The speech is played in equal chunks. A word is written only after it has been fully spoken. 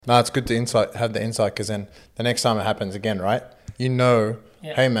No, it's good to have the insight, because then the next time it happens again, right? You know,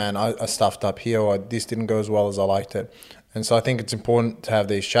 Yeah. hey man, I stuffed up here, or this didn't go as well as I liked it. And so I think it's important to have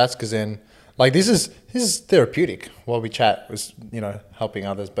these chats, because then, like, this is therapeutic while we chat, was helping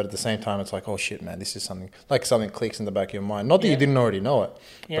others, but at the same time it's like, oh shit man, this is something clicks in the back of your mind. Not that you Yeah. didn't already know it,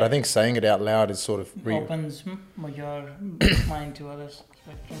 but Yeah. I think saying it out loud is sort of Opens your mind to others.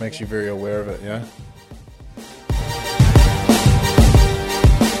 makes you very aware of it, yeah.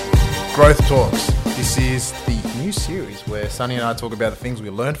 Growth Talks. This is the new series where Sunny and I talk about the things we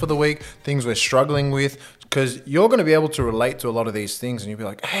learned for the week, things we're struggling with, because you're going to be able to relate to a lot of these things, and you'll be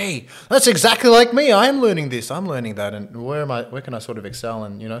like, hey, that's exactly like me. I am learning this, I'm learning that, and where can I sort of excel?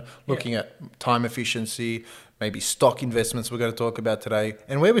 And looking at time efficiency, maybe stock investments we're going to talk about today,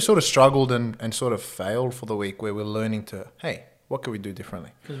 and where we sort of struggled and sort of failed for the week, where we're learning to, hey, what can we do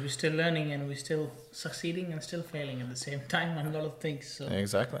differently? Because we're still learning and we're still succeeding and still failing at the same time on a lot of things. So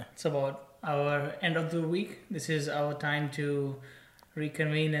Exactly. it's about our end of the week. This is our time to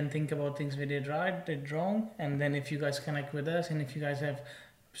reconvene and think about things we did right, did wrong. And then if you guys connect with us, and if you guys have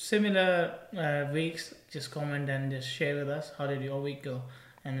similar weeks, just comment and just share with us how did your week go,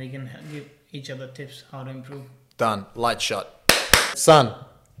 and we can give each other tips how to improve. Done. Light shot. Sunny.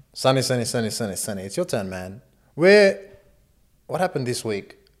 It's your turn, man. What happened this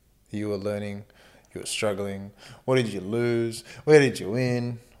week? You were learning, you were struggling. What did you lose? Where did you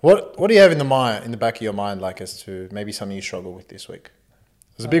win? What do you have in the back of your mind, like, as to maybe something you struggled with this week?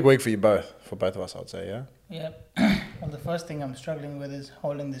 It was a big week for both of us, I'd say, yeah? Yeah. Well, the first thing I'm struggling with is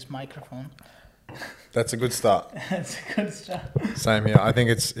holding this microphone. That's a good start. That's a good start. Same here. I think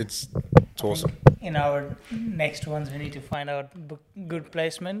it's awesome. In our next ones, we need to find out good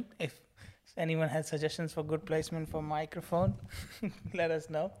placement. If anyone has suggestions for good placement for microphone, let us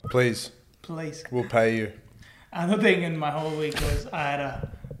know. Please. We'll pay you. Another thing in my whole week was I had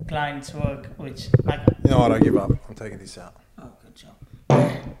a client's work, which You know what? I give up. I'm taking this out. Oh, good job.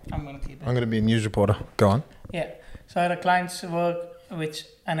 I'm going to keep it. I'm going to be a news reporter. Go on. Yeah. So I had a client's work, which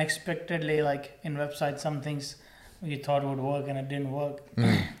unexpectedly, like in website, some things we thought would work and it didn't work.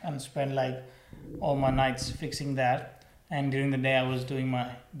 And spent like all my nights fixing that. And during the day, I was doing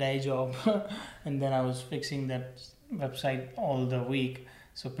my day job. And then I was fixing that website all the week.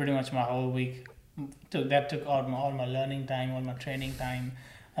 So pretty much my whole week took out all my learning time, all my training time.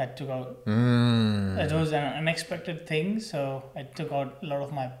 I took out. It was an unexpected thing, so I took out a lot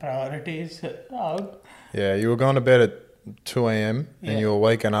of my priorities out. Yeah, you were going to bed at 2 a.m. and Yeah. you were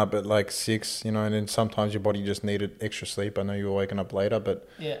waking up at like 6, and then sometimes your body just needed extra sleep. I know you were waking up later, but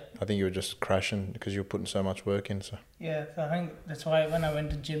Yeah. I think you were just crashing because you were putting so much work in. So Yeah, so I think that's why when I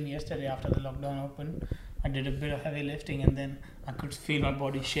went to gym yesterday after the lockdown opened, I did a bit of heavy lifting, and then I could feel my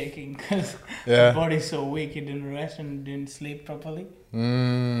body shaking because Yeah. my body's so weak. It didn't rest and didn't sleep properly.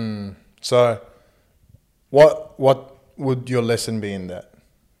 So what would your lesson be in that,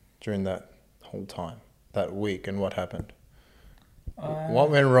 during that whole time, that week, and what happened? What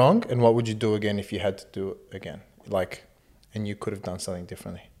went wrong, and what would you do again if you had to do it again? And you could have done something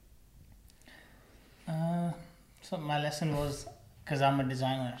differently. So my lesson was, because I'm a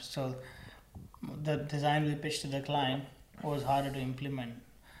designer, so the design we pitched to the client was harder to implement.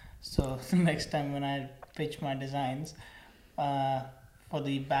 So the next time when I pitch my designs for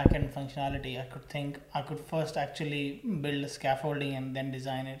the back-end functionality, I could first actually build a scaffolding and then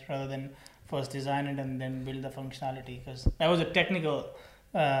design it, rather than first design it and then build the functionality, because that was a technical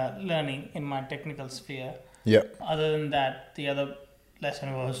learning in my technical sphere. Yep. Other than that, the other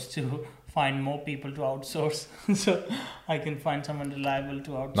lesson was to find more people to outsource, so I can find someone reliable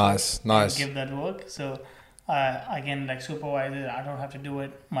to outsource. Nice. And give that work. So I can supervise it. I don't have to do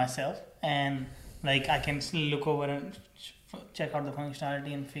it myself, and I can still look over and check out the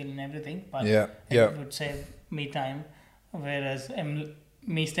functionality and feel and everything. But it would save me time. Whereas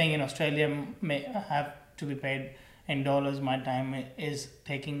me staying in Australia may have to be paid in dollars. My time is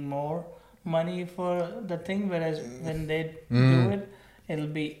taking more money for the thing, whereas when they do it, it'll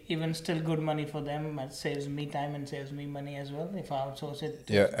be even still good money for them. It saves me time and saves me money as well if I outsource it.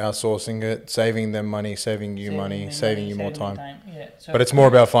 Outsourcing it, saving them money, saving you money, saving you more time. Yeah, so but it's more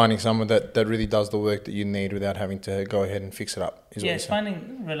about finding someone that really does the work that you need without having to go ahead and fix it up.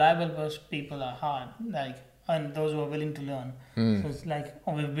 Finding reliable people are hard. And those who are willing to learn. So it's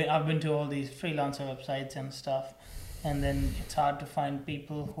I've been to all these freelancer websites and stuff, and then it's hard to find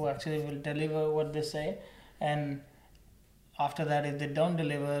people who actually will deliver what they say. And after that, if they don't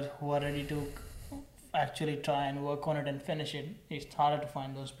deliver, who are ready to actually try and work on it and finish it, it's harder to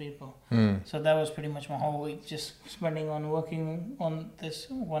find those people. So that was pretty much my whole week, just spending on working on this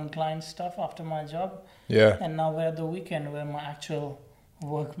one client stuff after my job. Yeah. And now we're at the weekend where my actual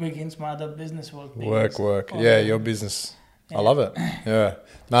work begins, my other business work begins. Work. Oh, Yeah, your business. Yeah. I love it. Yeah.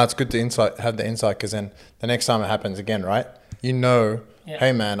 No, it's good to have the insight, because then the next time it happens again, right? You know, Yeah.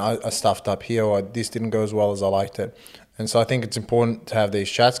 hey man, I stuffed up here, or this didn't go as well as I liked it. And so I think it's important to have these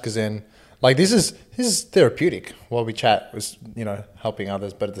chats, because then, like, this is therapeutic while we chat, was, you know, helping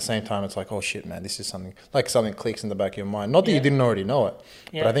others. But at the same time, it's like, oh shit, man, this is something clicks in the back of your mind. Not that you Yeah. didn't already know it,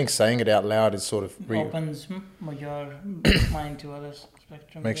 Yeah. but I think saying it out loud is sort of Opens your mind to other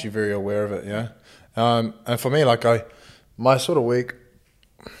spectrum. makes yeah. you very aware of it. Yeah. And for me, like my sort of week,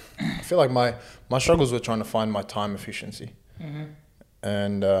 I feel like my struggles were trying to find my time efficiency. Mm-hmm.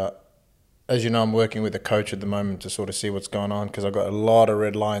 And as you know, I'm working with a coach at the moment to sort of see what's going on, because I've got a lot of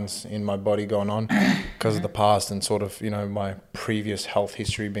red lines in my body going on because of the past, and sort of, you know, my previous health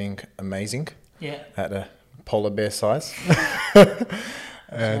history being amazing Yeah. at a polar bear size. I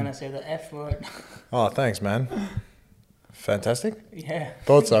was gonna say the F word. Oh, thanks, man. Fantastic. Yeah.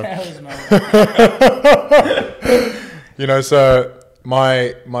 Thought so. That was my You know, so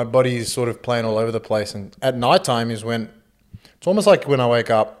my body is sort of playing all over the place, and at nighttime is when it's almost like when I wake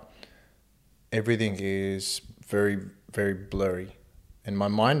up, everything is very, very blurry, and my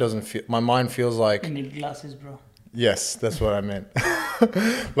mind doesn't feel. My mind feels like, You need glasses, bro. yes, that's what I meant.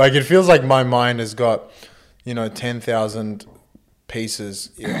 Like, it feels like my mind has got, you know, 10,000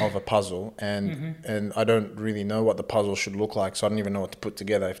 pieces of a puzzle, and I don't really know what the puzzle should look like, so I don't even know what to put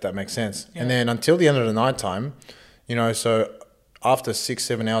together, if that makes sense. Yeah. And then until the end of the nighttime, you know, so after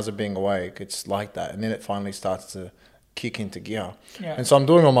 6-7 hours of being awake, it's like that, and then it finally starts to kick into gear. Yeah. And so I'm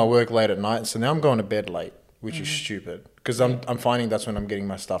doing all my work late at night, so now I'm going to bed late, which is stupid, because I'm finding that's when I'm getting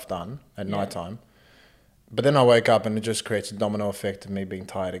my stuff done at Yeah. nighttime. But then I wake up and it just creates a domino effect of me being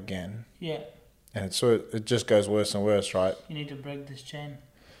tired again. Yeah. And so it just goes worse and worse, right? You need to break this chain.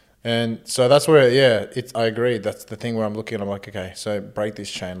 And so that's where, I agree. That's the thing where I'm looking, I'm like, okay, so break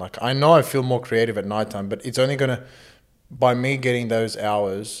this chain. Like, I know I feel more creative at nighttime, but it's only going to, by me getting those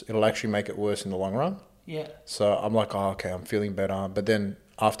hours, it'll actually make it worse in the long run. Yeah. So I'm like, oh, okay, I'm feeling better. But then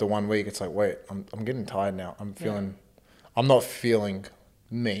after 1 week, it's like, wait, I'm getting tired now. I'm not feeling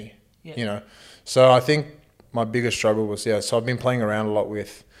me, Yeah. you know? So I think my biggest struggle was, so I've been playing around a lot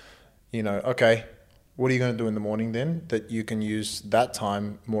with, you know, okay, what are you going to do in the morning then that you can use that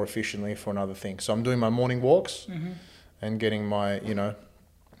time more efficiently for another thing? So I'm doing my morning walks and getting my, you know,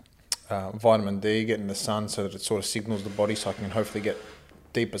 vitamin D, getting the sun so that it sort of signals the body so I can hopefully get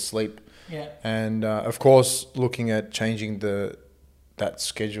deeper sleep. Yeah. And of course, looking at changing that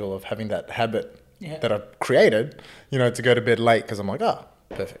schedule of having that habit that I've created, you know, to go to bed late, because I'm like,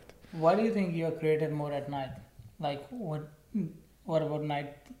 perfect. Why do you think you're creative more at night? Like, what about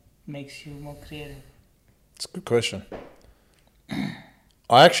night makes you more creative? It's a good question.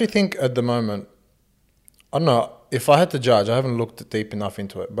 I actually think at the moment, I don't know, if I had to judge, I haven't looked deep enough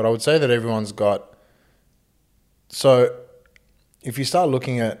into it, but I would say that everyone's got... So if you start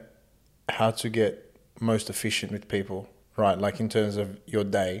looking at how to get most efficient with people, right, like in terms of your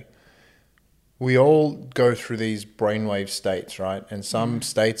day, we all go through these brainwave states, right? And some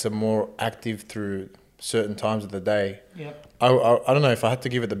states are more active through certain times of the day. Yep. I don't know, if I had to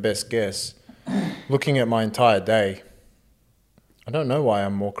give it the best guess, looking at my entire day, I don't know why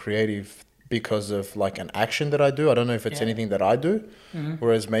I'm more creative because of like an action that I do. I don't know if it's anything that I do,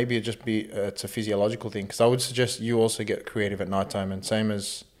 whereas maybe it's a physiological thing. Because I would suggest you also get creative at nighttime, and same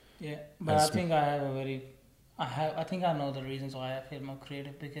as... Yeah, but I think I think I know the reasons why I feel more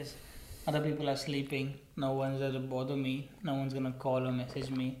creative, because other people are sleeping, no one's there to bother me, no one's gonna call or message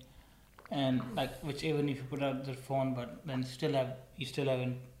me, and like, which even if you put out the phone, but then you still have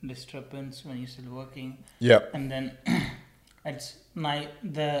a disturbance when you're still working. Yeah. And then it's night.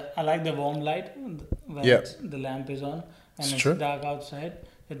 I like the warm light when the lamp is on and it's dark outside.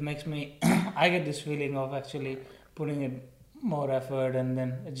 It makes me I get this feeling of actually putting in more effort, and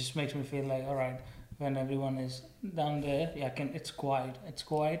then it just makes me feel like, all right, when everyone is down there, it's quiet.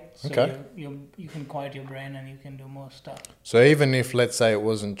 So you can quiet your brain and you can do more stuff. So even if, let's say, it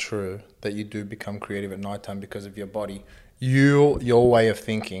wasn't true that you do become creative at nighttime because of your body, your way of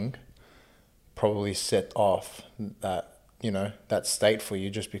thinking probably set off that, you know, that state for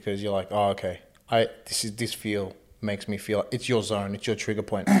you, just because you're like, oh, okay, this feel makes me feel, it's your zone, it's your trigger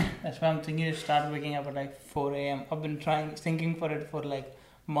point. That's why I'm thinking to start waking up at like 4 a.m. I've been thinking for it for like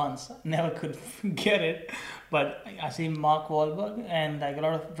months. Never could get it, but I see Mark Wahlberg and like a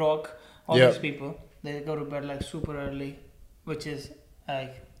lot of Rock, all these people, they go to bed like super early, which is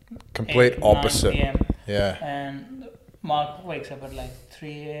like complete 8, opposite. 9 p.m. Yeah. And Mark wakes up at like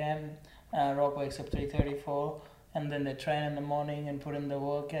 3 a.m. Rock wakes up 3:34, and then they train in the morning and put in the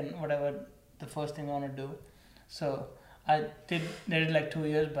work and whatever the first thing I want to do. So I did it like 2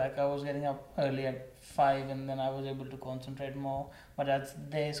 years back. I was getting up early at 5, and then I was able to concentrate more. But as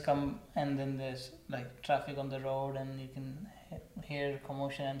days come, and then there's like traffic on the road, and you can hear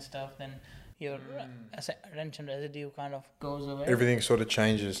commotion and stuff, then your attention residue kind of goes away. Everything sort of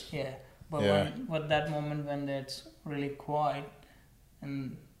changes. Yeah, but Yeah. when that moment when it's really quiet,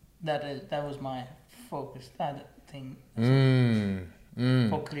 and that was my focus. That thing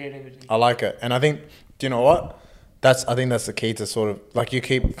for creativity. I like it. And I think, do you know what? I think that's the key to sort of, like, you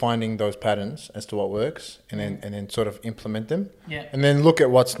keep finding those patterns as to what works, and then sort of implement them. Yeah. And then look at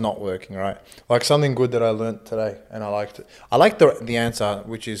what's not working, right? Like something good that I learned today, and I liked it. I like the answer,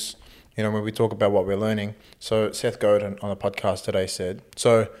 which is, you know, when we talk about what we're learning. So Seth Godin on a podcast today said,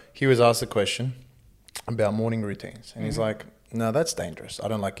 so he was asked a question about morning routines, and he's like, no, that's dangerous. I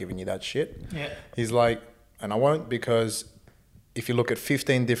don't like giving you that shit. Yeah. He's like, and I won't, because if you look at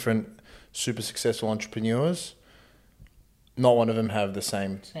 15 different super successful entrepreneurs, not one of them have the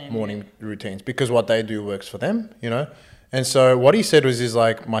same morning routines, because what they do works for them, you know? And so what he said is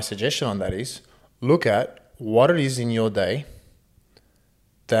like, my suggestion on that is, look at what it is in your day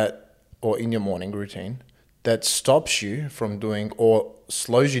or in your morning routine that stops you from doing, or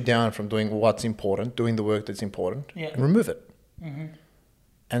slows you down from doing what's important, doing the work that's important, and remove it.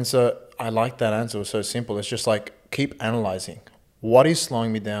 And so I like that answer. It was so simple. It's just like, keep analyzing what is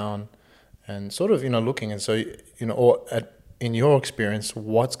slowing me down, and sort of, you know, looking. And so, you know, or in your experience,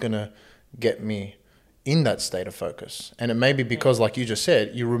 what's going to get me in that state of focus? And it may be because, like you just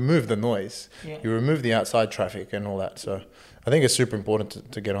said, you remove the noise, you remove the outside traffic and all that. So I think it's super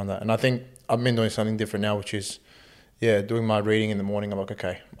important to get on that. And I think I've been doing something different now, which is, doing my reading in the morning. I'm like,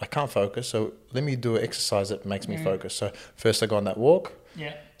 okay, I can't focus, so let me do an exercise that makes me focus. So first I go on that walk,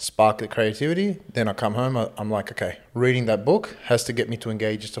 spark the creativity. Then I come home, I'm like, okay, reading that book has to get me to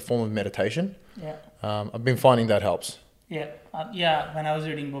engage. It's a form of meditation. I've been finding that helps. When I was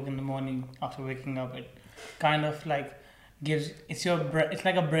reading book in the morning after waking up, it kind of like it's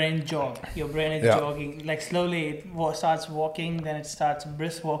like a brain jog. Your brain is jogging, like slowly it starts walking, then it starts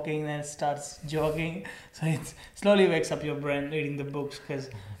brisk walking, then it starts jogging. So it slowly wakes up your brain reading the books, because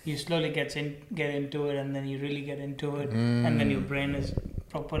you slowly get into it, and then you really get into it, and then your brain is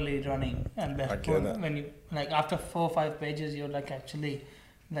properly running. And that's when you, like, after 4 or 5 pages, you're like actually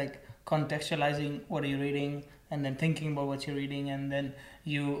like contextualizing what you're reading, and then thinking about what you're reading, and then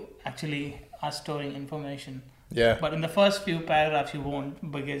you actually are storing information. But in the first few paragraphs you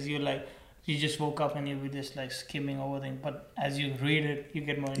won't, because you just woke up and you'll be just like skimming over things. But as you read it, you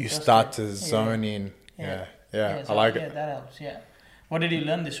get more interested. You start to zone in. So I like it. That helps. What did you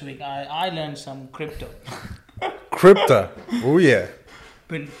learn this week? I learned some crypto. Crypto. Oh yeah.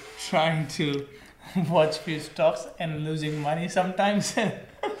 Been trying to watch few stocks and losing money sometimes.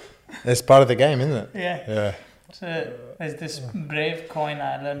 It's part of the game, isn't it? Yeah. So there's this Brave coin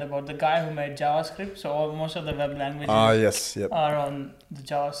I learned about, the guy who made JavaScript. So most of the web languages are on the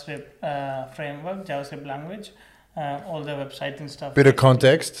JavaScript framework, JavaScript language. All the websites and stuff. Bit of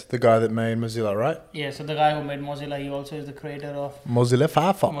context, the guy that made Mozilla, right? Yeah, so the guy who made Mozilla, he also is the creator of Mozilla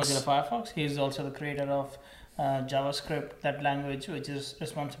Firefox. He is also the creator of JavaScript, that language which is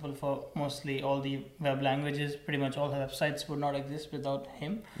responsible for mostly all the web languages. Pretty much all the websites would not exist without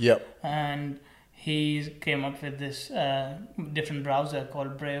him. And he came up with this different browser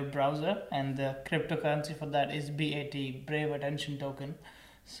called Brave browser, and the cryptocurrency for that is BAT, Brave Attention Token.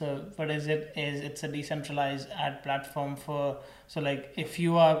 So what is it? It's a decentralized ad platform so like if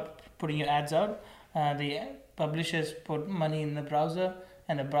you are putting your ads out, the publishers put money in the browser,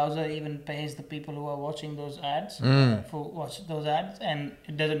 and the browser even pays the people who are watching those ads for watch those ads, and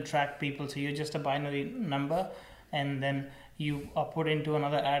it doesn't track people. So you're just a binary number, and then you are put into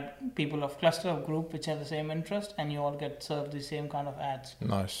another ad, people of cluster of group which have the same interest, and you all get served the same kind of ads.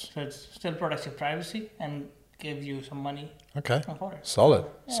 Nice. So it still protects your privacy and give you some money. Okay. Solid.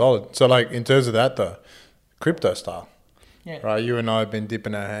 So like in terms of that though, crypto style. Right, you and I have been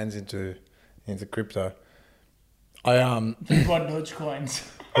dipping our hands into crypto. We bought Dogecoins.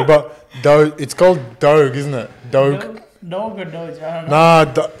 It's called Doge, isn't it? Doge. Dog or Doge? I don't know. Nah,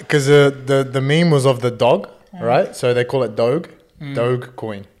 because the meme was of the dog, right? So they call it Doge. Doge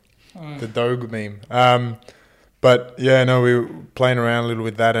coin. The Doge meme. But yeah, no, we were playing around a little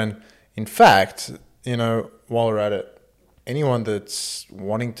with that, and in fact, you know, while we're at it, anyone that's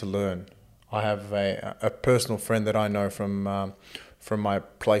wanting to learn, I have a personal friend that I know from my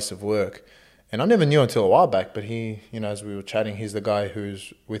place of work, and I never knew until a while back, but he, you know, as we were chatting, he's the guy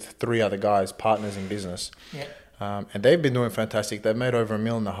who's with 3 other guys, partners in business. And they've been doing fantastic. They've made over $1.5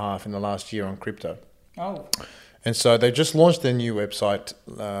 million in the last year on crypto. Oh. And so they just launched their new website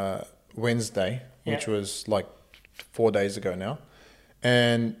Wednesday, which was like 4 days ago now.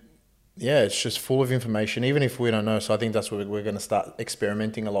 And yeah, it's just full of information, even if we don't know. So I think that's what we're going to start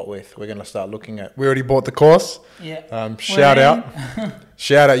experimenting a lot with. We're going to start looking at, we already bought the course. Yeah. Shout out.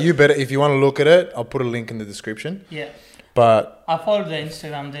 Shout out. You better, if you want to look at it, I'll put a link in the description. Yeah. But I followed the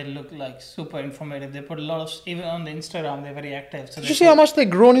Instagram. They look like super informative. They put a lot of, even on the Instagram, they're very active. So did you see how much they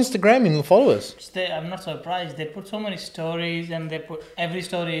grew on Instagram in followers? I'm not surprised. They put so many stories, and they put, every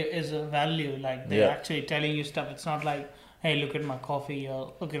story is a value. Like they're actually telling you stuff. It's not like, hey, look at my coffee,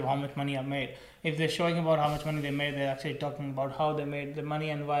 or look at how much money I made. If they're showing about how much money they made, they're actually talking about how they made the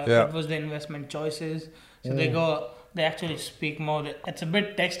money and why, what was the investment choices. So they actually speak more. It's a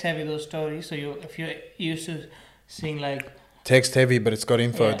bit text heavy, those stories. So if you're used to seeing like text heavy, but it's got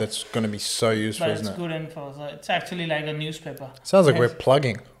info that's going to be so useful, but isn't it's it? good info. So it's actually like a newspaper. Sounds like we're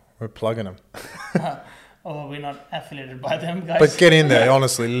plugging them. Oh, we're not affiliated by them, guys. But get in there,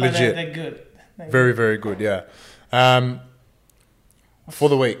 honestly, But legit. they're good. Very, very good, yeah. For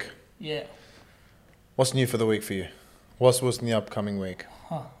the week, Yeah. what's new for the week for you? What's in the upcoming week?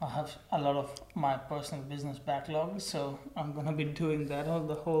 I have a lot of my personal business backlog, so I'm gonna be doing that all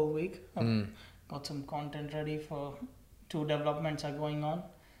the whole week. I've got some content ready for 2 developments are going on. I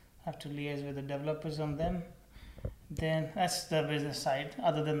have to liaise with the developers on them. Then that's the business side.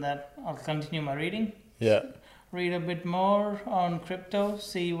 Other than that, I'll continue my reading. Yeah. Read a bit more on crypto,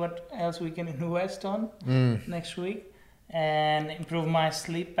 see what else we can invest on next week, and improve my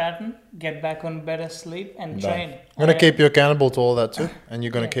sleep pattern, get back on better sleep, and train. I'm going to keep you accountable to all that too, and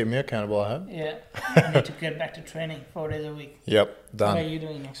you're going to keep me accountable, I hope. Yeah, I need to get back to training 4 days a week. Yep, done. What are you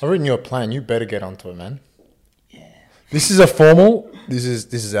doing next I've week? written you a plan. You better get onto it, man. Yeah. This is a formal. This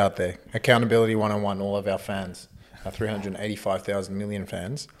is out there. Accountability 101. All of our fans, our 385,000 million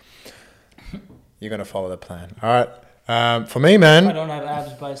fans. You're gonna follow the plan. All right. For me, If I man, don't have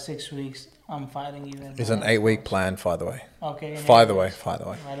abs by 6 weeks, I'm fighting you. it's an 8-week plan. By the way. Okay. By the way. If I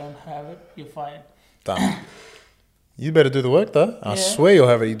don't have it, you fight. Done. You better do the work, though. I Yeah. swear you'll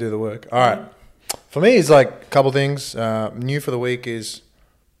have it. You do the work. All right. For me, it's like a couple things. New for the week is,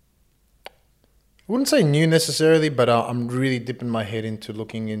 I wouldn't say new necessarily, but I'm really dipping my head into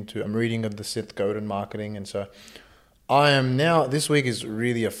I'm reading of the Seth Godin marketing. And so I am now, this week is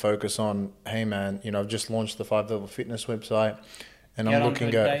really a focus on, hey man, I've just launched the 5 Level Fitness website and I'm looking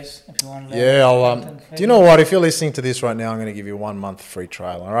at, guys, if you want to do you know what? If you're listening to this right now, I'm going to give you 1 month free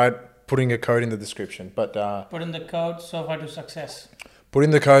trial. All right. Putting a code in the description, but, put in the code SOFA to success. Put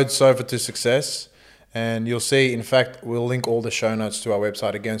in the code SOFA to success. And you'll see, in fact, we'll link all the show notes to our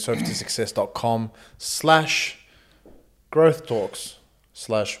website again, sofatosuccess.com/growth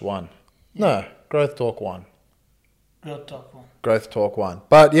talks/1. No, growth talk 1. Growth talk one. Growth talk 1.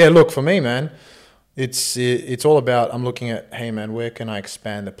 But yeah, look, for me, man, it's all about, I'm looking at, hey man, where can I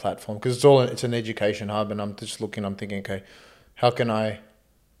expand the platform? Because it's an education hub, and I'm thinking, okay, how can I,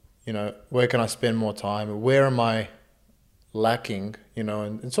 where can I spend more time? Where am I lacking,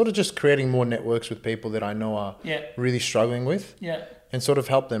 and sort of just creating more networks with people that I know are really struggling with, and sort of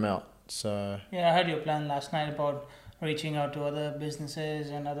help them out. So yeah, I heard your plan last night about reaching out to other businesses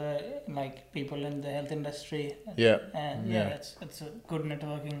and other like people in the health industry. And it's a good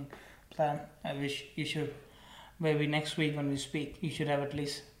networking plan. I wish you should, maybe next week when we speak, you should have at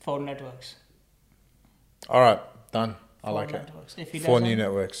least 4 networks. All right, done. I 4 like networks. it. If he 4 new doesn't,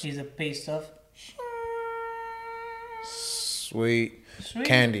 networks. he's a piece of Sweet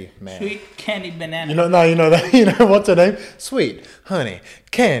candy man. Sweet candy banana. You know that. What's her name? Sweet honey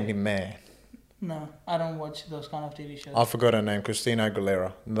candy man. No, I don't watch those kind of TV shows. I forgot her name, Christina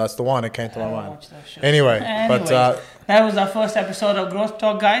Aguilera. That's the one that came to my mind. Watch those shows. Anyway, but that was our first episode of Growth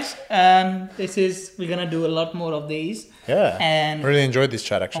Talk, guys. We're gonna do a lot more of these. Yeah, and really enjoyed this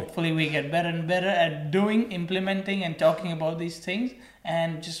chat actually. Hopefully, we get better and better at implementing, and talking about these things.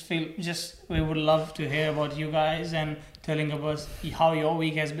 And we would love to hear about you guys and telling us how your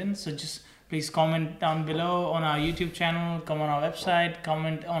week has been. So just please comment down below on our YouTube channel, come on our website,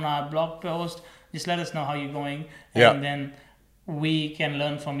 comment on our blog post. Just let us know how you're going, and then we can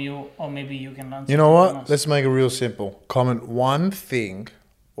learn from you, or maybe you can learn. You know what? Let's make it real simple. Comment one thing,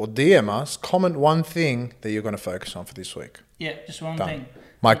 or DM us. Comment one thing that you're going to focus on for this week. Yeah, just one thing.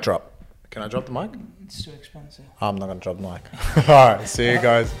 Mic drop. Can I drop the mic? It's too expensive. I'm not going to drop the mic. All right. See you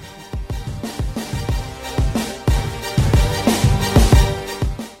guys.